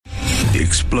The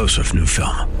explosive new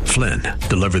film, Flynn,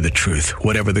 Deliver the Truth,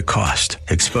 Whatever the Cost,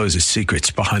 exposes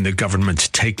secrets behind the government's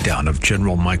takedown of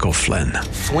General Michael Flynn.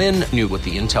 Flynn knew what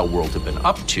the intel world had been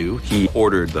up to. He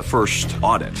ordered the first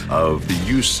audit of the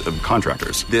use of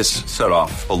contractors. This set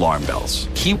off alarm bells.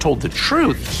 He told the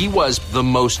truth. He was the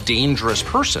most dangerous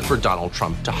person for Donald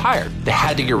Trump to hire. They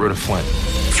had to get rid of Flynn.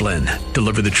 Flynn,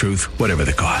 Deliver the Truth, Whatever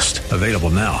the Cost. Available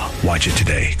now. Watch it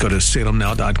today. Go to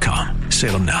salemnow.com.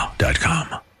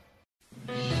 salemnow.com.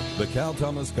 The Cal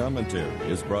Thomas Commentary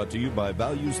is brought to you by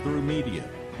Values Through Media.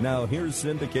 Now here's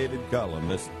syndicated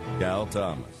columnist Cal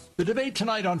Thomas. The debate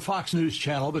tonight on Fox News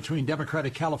Channel between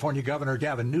Democratic California Governor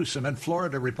Gavin Newsom and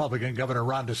Florida Republican Governor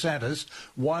Ron DeSantis,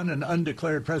 one an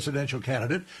undeclared presidential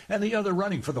candidate and the other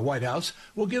running for the White House,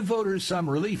 will give voters some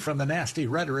relief from the nasty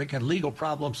rhetoric and legal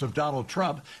problems of Donald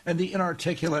Trump and the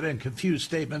inarticulate and confused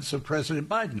statements of President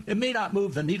Biden. It may not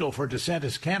move the needle for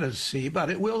DeSantis' candidacy, but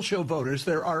it will show voters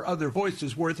there are other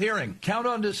voices worth hearing. Count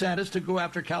on DeSantis to go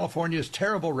after California's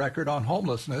terrible record on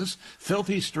homelessness,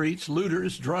 filthy streets,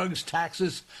 looters, drugs,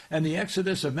 taxes, and the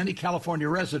exodus of many California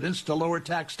residents to lower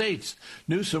tax states.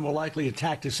 Newsom will likely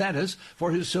attack DeSantis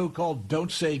for his so-called Don't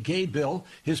Say Gay bill,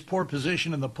 his poor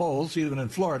position in the polls, even in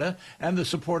Florida, and the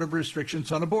support of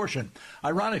restrictions on abortion.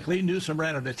 Ironically, Newsom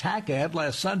ran an attack ad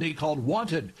last Sunday called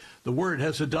Wanted. The word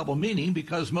has a double meaning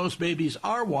because most babies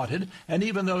are wanted, and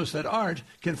even those that aren't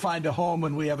can find a home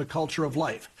when we have a culture of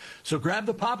life. So grab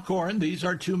the popcorn. These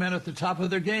are two men at the top of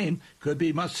their game. Could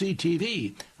be must-see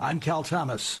TV. I'm Cal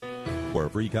Thomas. For a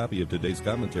free copy of today's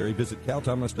commentary, visit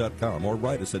calthomas.com or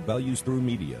write us at Values Through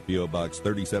Media, P.O. Box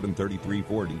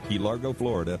 373340, Key Largo,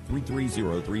 Florida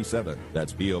 33037.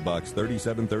 That's P.O. Box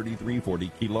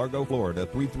 373340, Key Largo, Florida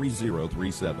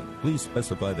 33037. Please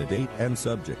specify the date and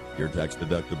subject. Your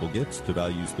tax-deductible gifts to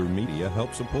Values Through Media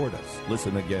help support us.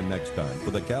 Listen again next time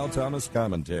for the Cal Thomas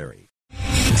Commentary.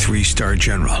 Three-star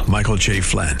General Michael J.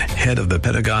 Flynn, head of the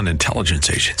Pentagon Intelligence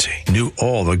Agency, knew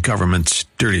all the government's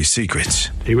dirty secrets.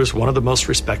 He was one of the most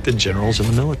respected generals in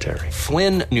the military.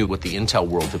 Flynn knew what the intel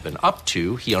world had been up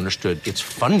to. He understood its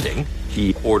funding.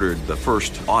 He ordered the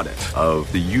first audit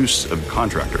of the use of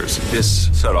contractors. This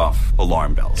set off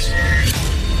alarm bells.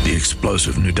 The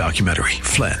explosive new documentary,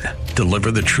 Flynn,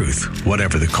 Deliver the Truth,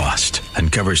 Whatever the Cost,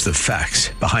 uncovers the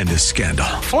facts behind this scandal.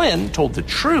 Flynn told the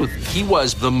truth. He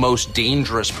was the most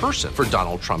dangerous person for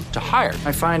Donald Trump to hire.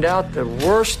 I find out the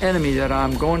worst enemy that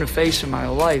I'm going to face in my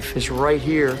life is right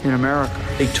here in America.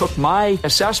 They took my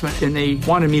assessment and they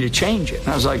wanted me to change it. And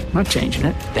I was like, I'm not changing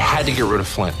it. They had to get rid of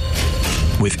Flynn.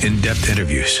 With in-depth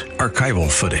interviews, archival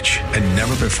footage, and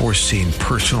never-before-seen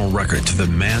personal records of the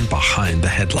man behind the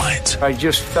headlines. I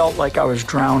just felt like I was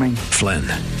drowning. Flynn,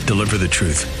 Deliver the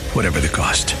Truth, Whatever the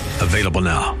Cost. Available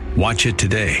now. Watch it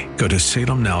today. Go to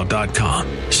salemnow.com.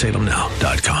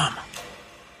 salemnow.com.